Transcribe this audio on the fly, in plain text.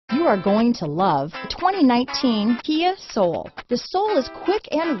you are going to love the 2019 Kia Soul. The Soul is quick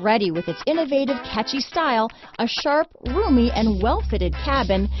and ready with its innovative, catchy style, a sharp, roomy, and well-fitted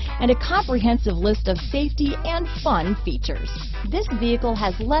cabin, and a comprehensive list of safety and fun features. This vehicle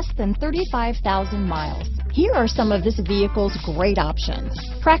has less than 35,000 miles. Here are some of this vehicle's great options: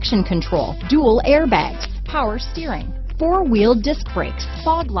 traction control, dual airbags, power steering, four-wheel disc brakes,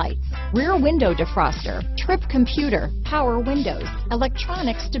 fog lights, rear window defroster, trip computer, power windows,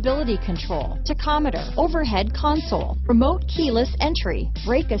 electronic stability control, tachometer, overhead console, remote keyless entry,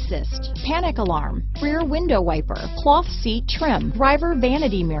 brake assist, panic alarm, rear window wiper, cloth seat trim, driver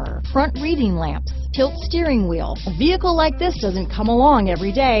vanity mirror, front reading lamps, tilt steering wheel. A vehicle like this doesn't come along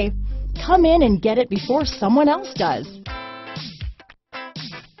every day. Come in and get it before someone else does.